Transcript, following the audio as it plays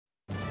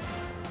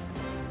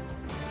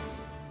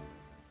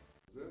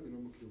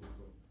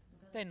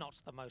They're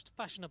not the most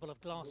fashionable of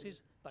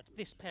glasses, but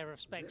this pair of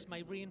specs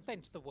may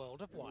reinvent the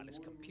world of wireless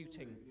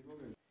computing.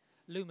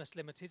 Loomis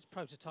Limited's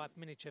prototype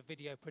miniature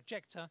video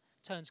projector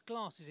turns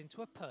glasses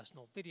into a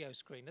personal video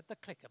screen at the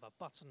click of a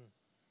button.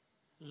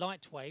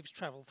 Light waves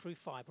travel through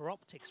fibre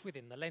optics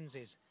within the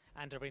lenses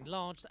and are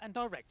enlarged and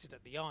directed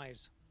at the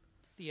eyes.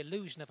 The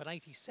illusion of an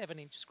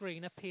 87-inch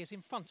screen appears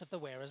in front of the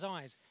wearer's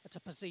eyes at a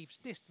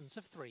perceived distance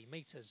of 3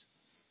 metres.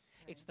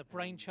 It's the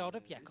brainchild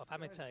of Yakov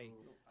Amete,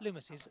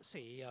 Loomis's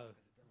CEO.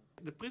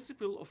 The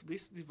principle of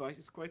this device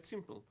is quite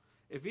simple.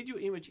 A video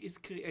image is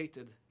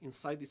created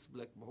inside this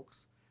black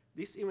box.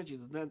 This image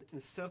is then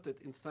inserted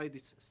inside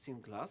this thin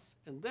glass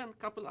and then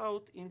coupled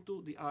out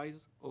into the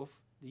eyes of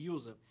the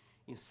user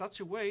in such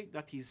a way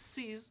that he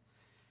sees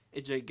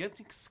a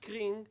gigantic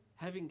screen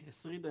having a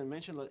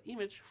three-dimensional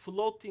image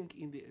floating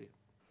in the air.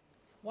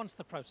 Once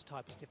the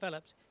prototype is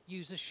developed,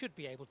 users should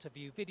be able to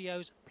view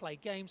videos, play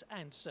games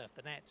and surf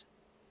the net.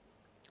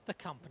 The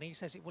company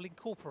says it will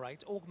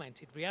incorporate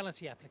augmented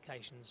reality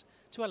applications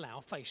to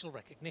allow facial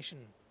recognition.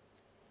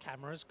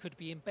 Cameras could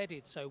be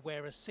embedded so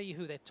wearers see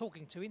who they're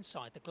talking to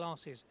inside the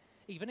glasses,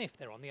 even if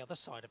they're on the other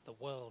side of the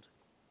world.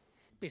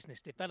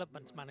 Business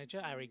Development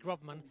Manager Ari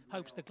Grobman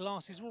hopes the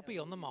glasses will be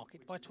on the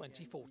market by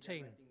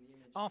 2014,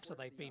 after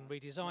they've been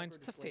redesigned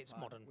to fit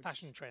modern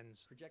fashion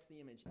trends.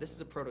 This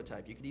is a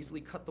prototype. You could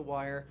easily cut the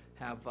wire,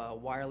 have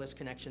wireless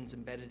connections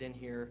embedded in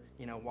here,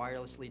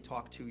 wirelessly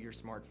talk to your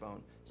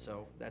smartphone.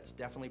 So that's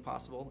definitely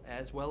possible,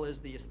 as well as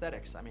the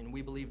aesthetics. I mean,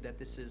 we believe that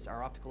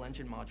our optical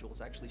engine module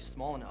is actually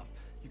small enough.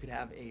 You could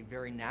have a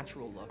very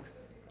natural look,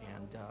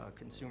 and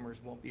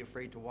consumers won't be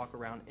afraid to walk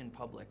around in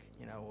public,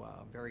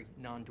 very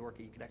non-dorky.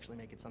 You could actually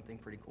make it something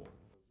pretty cool.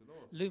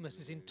 Loomis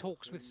is in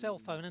talks with cell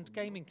phone and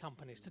gaming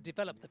companies to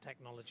develop the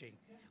technology,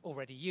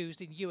 already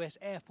used in US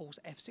Air Force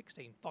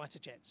F-16 fighter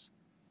jets.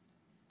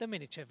 The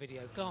miniature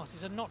video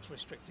glasses are not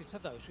restricted to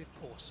those with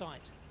poor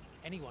sight.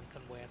 Anyone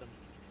can wear them,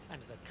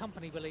 and the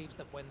company believes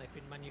that when they've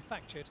been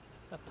manufactured,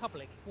 the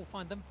public will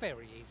find them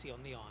very easy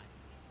on the eye.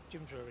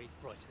 Jim Drury,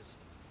 Reuters.